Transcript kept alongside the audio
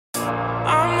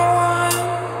I'm the one.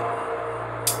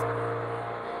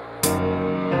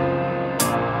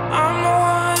 I'm the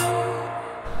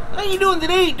one. How you doing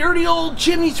today? Dirty old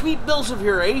chimney sweep BillSiff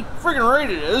here, eh? Friggin' right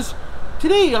it is.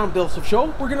 Today on BillSiff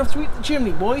Show, we're gonna sweep the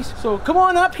chimney, boys. So come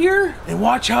on up here and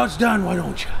watch how it's done, why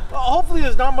don't you? Well, hopefully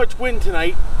there's not much wind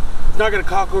tonight. It's not gonna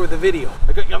cock over the video.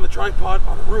 I got you on the tripod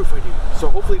on the roof, I do. So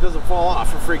hopefully it doesn't fall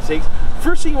off, for frig's sakes.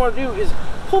 First thing you wanna do is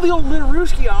pull the old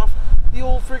Litterooski off the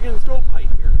old friggin'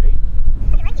 stovepipe here, eh?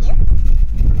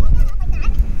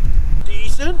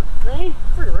 Decent, eh?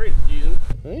 Friggin' right it's decent,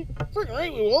 eh? Friggin'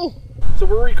 right we will. So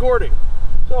we're recording.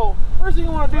 So first thing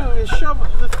you wanna do is shove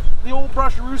the old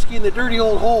Brusharooski in the dirty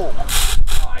old hole.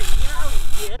 Oh yeah,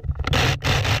 we did.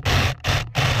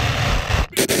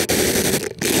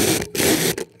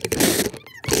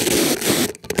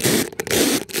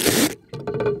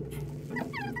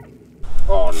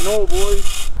 Oh no,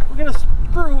 boys. We're gonna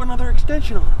screw another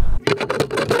extension on.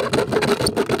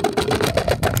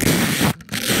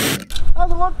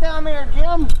 How's it look down there,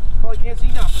 Jim? Well, I can't see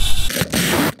nothing.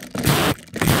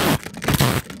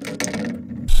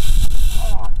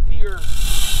 Oh dear.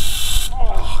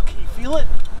 Oh, can you feel it?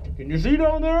 Can you see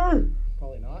down there?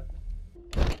 Probably not.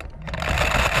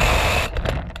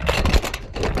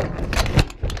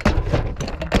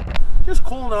 Just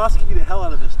colonoscopy the hell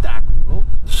out of this stack, people.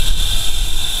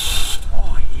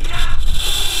 Oh yeah.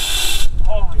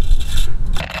 Oh yeah.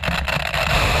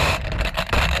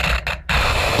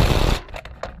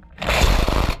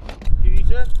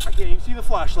 I can't even see the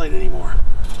flashlight anymore.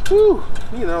 Whew,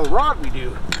 need another rod we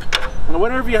do. And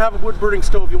whenever you have a wood burning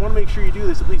stove, you want to make sure you do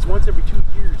this at least once every 2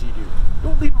 years you do.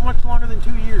 Don't leave it much longer than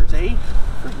 2 years, eh?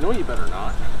 No, you better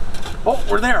not. Oh,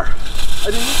 we're there. I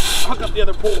didn't hook up the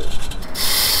other pole.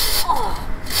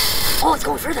 Oh, it's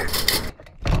going further.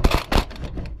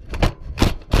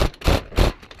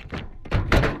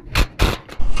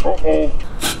 Uh-oh.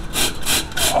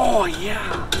 Oh,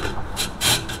 yeah.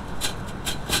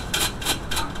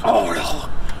 Oh,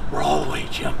 we're all the way,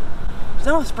 Jim.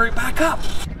 So now let's bring it back up.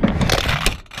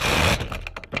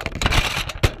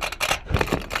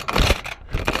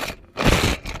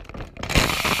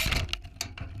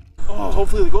 Oh,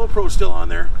 hopefully the GoPro's still on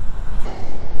there.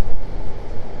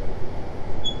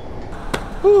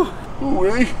 Whew. Ooh,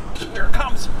 eh? Here it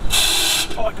comes.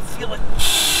 Oh, I can feel it.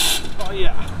 Oh,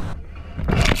 yeah.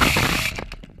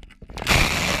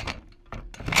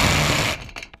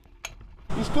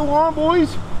 You still on,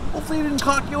 boys? Hopefully it didn't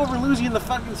cock you over losing the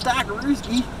fucking stack of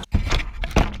Rooski.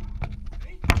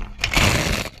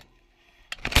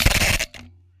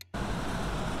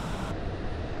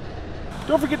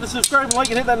 Don't forget to subscribe and like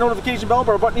and hit that notification bell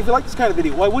bar button if you like this kind of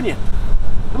video. Why wouldn't you?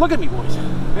 But look at me, boys.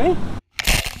 Okay?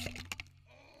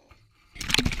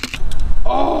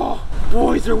 Oh,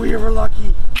 boys, are we ever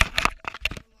lucky.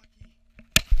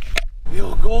 The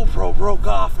old GoPro broke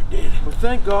off, it did. But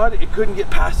thank God it couldn't get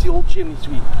past the old chimney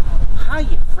sweep. How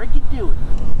you friggin' doing?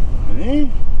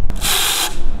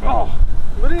 Oh,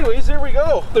 but anyways, there we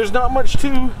go. There's not much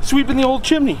to sweeping the old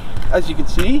chimney, as you can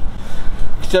see,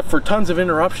 except for tons of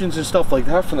interruptions and stuff like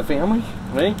that from the family.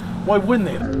 Right? Why wouldn't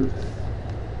they?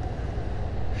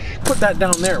 Put that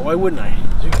down there. Why wouldn't I?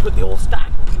 So you can put the old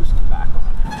stack back on.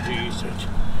 Decent.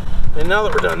 And now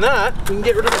that we're done that, we can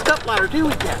get rid of the step ladder too.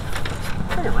 We can.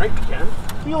 Right, we can.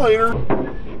 See you later.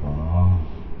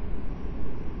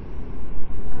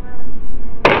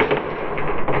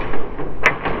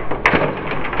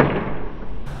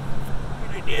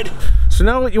 So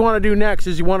now what you want to do next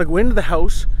is you want to go into the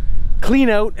house, clean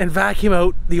out and vacuum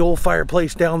out the old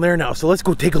fireplace down there now. So let's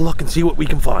go take a look and see what we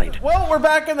can find. Well, we're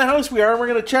back in the house we are, and we're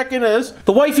going to check in as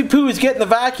the wifey poo is getting the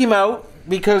vacuum out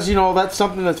because, you know, that's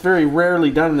something that's very rarely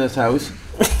done in this house.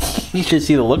 You should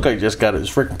see the look I just got. It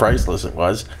was freaking priceless, it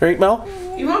was. Right, Mel?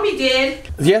 You want me dead?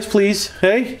 Yes, please.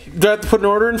 Hey, do I have to put an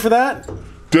order in for that?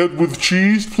 Dead with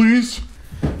cheese, please?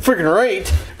 Freaking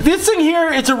right. This thing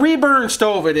here, it's a reburn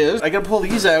stove, it is. I gotta pull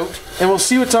these out, and we'll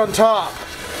see what's on top.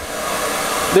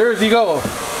 There you go.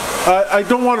 I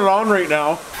don't want it on right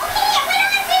now.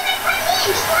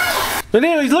 But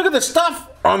anyways, look at the stuff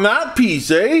on that piece,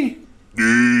 eh?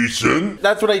 Decent.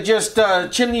 That's what I just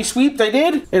chimney sweeped, I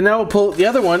did. And now we'll pull the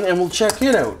other one and we'll check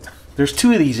it out. There's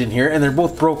 2 of these in here and they're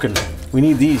both broken. We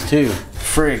need these too.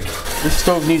 Frig. This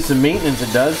stove needs some maintenance,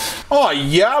 it does. Oh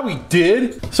yeah, we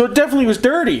did. So it definitely was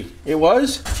dirty. It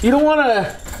was. You don't want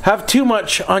to have too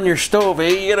much on your stove, eh?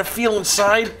 You gotta feel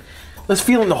inside. Let's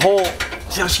feel in the hole.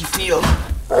 See how she feels.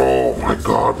 Oh my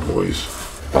God, boys.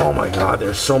 Oh my God,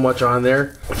 there's so much on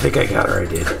there. I think I got her, I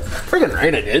did. Friggin'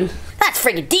 right, I did. That's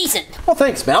friggin' decent. Well,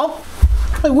 thanks, Mel.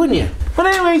 Why wouldn't you? But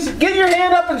anyways, get your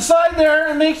hand up inside there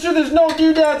and make sure there's no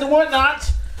doodads and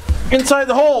whatnots. inside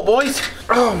the hole, boys.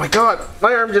 Oh my God,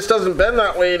 my arm just doesn't bend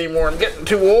that way anymore. I'm getting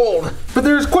too old. But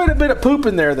there's quite a bit of poop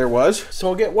in there was. So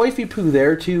I'll get wifey poo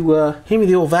there to hand me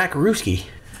the old vacarooski.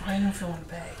 I don't know if I want a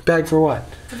bag. Bag for what?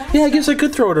 Yeah, I guess I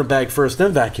could throw it in a bag first,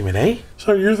 then vacuum it, eh?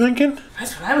 So you're thinking?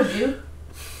 That's what I would do.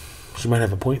 She might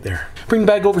have a point there. Bring the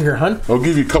bag over here, hun. I'll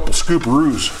give you a couple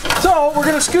scooparoos. So we're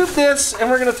gonna scoop this and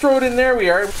we're gonna throw it in there. We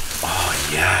are. Oh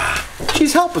yeah.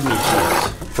 She's helping me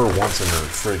For once in her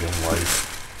friggin'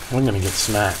 life. I'm gonna get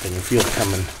smacked and you feel it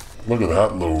coming. Look at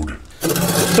that load.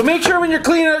 So make sure when you're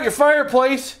cleaning out your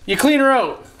fireplace, you clean her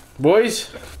out, boys.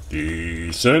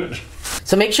 Decent.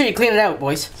 So make sure you clean it out,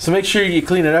 boys. So make sure you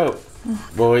clean it out,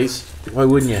 boys. Why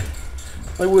wouldn't you?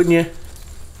 Why wouldn't you?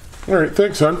 Alright,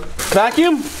 thanks, son.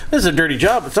 Vacuum? This is a dirty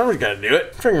job, but somebody's got to do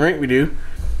it. Friggin' right we do.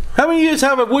 How many of you guys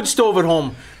have a wood stove at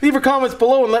home? Leave your comments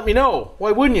below and let me know.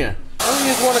 Why wouldn't you? How many of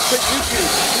you guys want to quit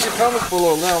YouTube? Leave your comments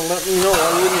below now and let me know.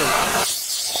 Why wouldn't you?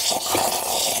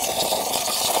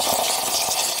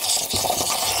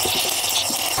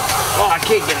 Oh, I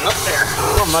can't get it up there.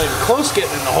 Oh, I'm not even close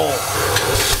getting in the hole.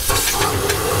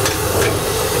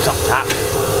 It's up top.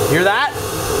 Hear that?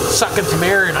 Sucking some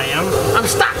air and I am. I'm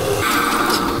stuck.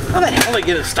 How the hell did I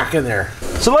get it stuck in there?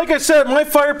 So like I said, my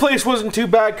fireplace wasn't too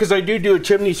bad because I do a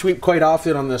chimney sweep quite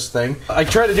often on this thing. I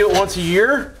try to do it once a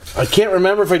year. I can't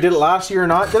remember if I did it last year or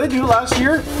not. Did I do it last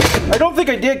year? I don't think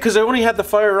I did because I only had the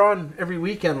fire on every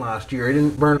weekend last year. I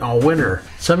didn't burn it all winter.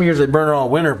 Some years I burn it all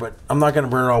winter, but I'm not going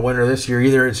to burn it all winter this year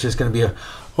either. It's just going to be a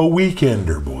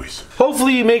weekender, boys.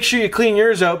 Hopefully you make sure you clean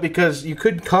yours out because you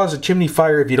could cause a chimney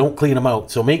fire if you don't clean them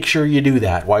out. So make sure you do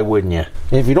that. Why wouldn't you?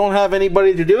 And if you don't have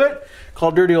anybody to do it,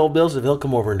 call Dirty Old BillSiff. He'll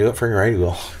come over and do it for you, right? He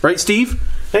will. Right, Steve?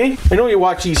 Hey, I know you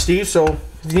watch these, Steve, so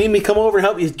if you need me to come over and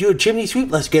help you do a chimney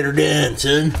sweep, let's get her done,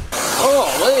 son. Oh,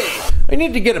 hey. I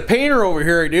need to get a painter over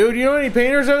here, dude. You know any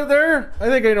painters out there? I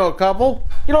think I know a couple.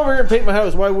 Get over here and paint my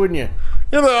house. Why wouldn't you?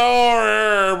 Get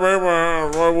over here,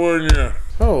 why wouldn't you?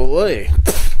 Holy.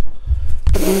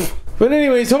 But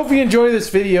anyways, hope you enjoy this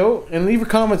video and leave your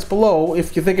comments below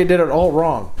if you think I did it all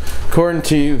wrong. According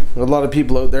to a lot of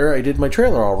people out there, I did my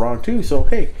trailer all wrong too. So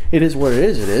hey, it is what it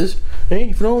is. It is. Hey,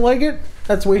 if you don't like it,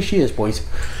 that's the way she is, boys.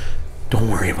 Don't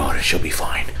worry about it. She'll be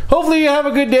fine. Hopefully you have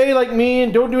a good day like me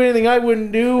and don't do anything I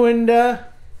wouldn't do and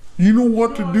you know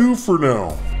what to do for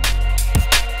now.